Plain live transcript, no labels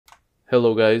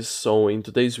Hello guys, so in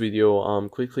today's video I'm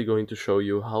quickly going to show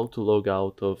you how to log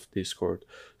out of Discord.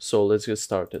 So let's get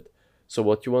started. So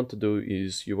what you want to do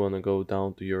is you want to go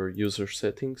down to your user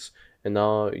settings, and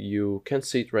now you can't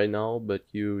see it right now, but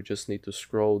you just need to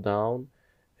scroll down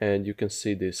and you can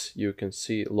see this. You can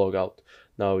see log out.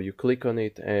 Now you click on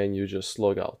it and you just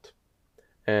log out.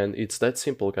 And it's that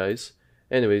simple, guys.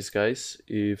 Anyways guys,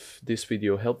 if this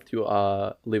video helped you,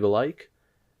 leave a like.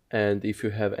 And if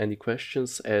you have any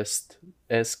questions,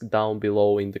 ask down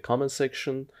below in the comment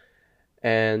section.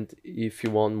 And if you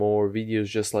want more videos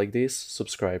just like this,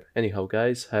 subscribe. Anyhow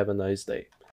guys, have a nice day.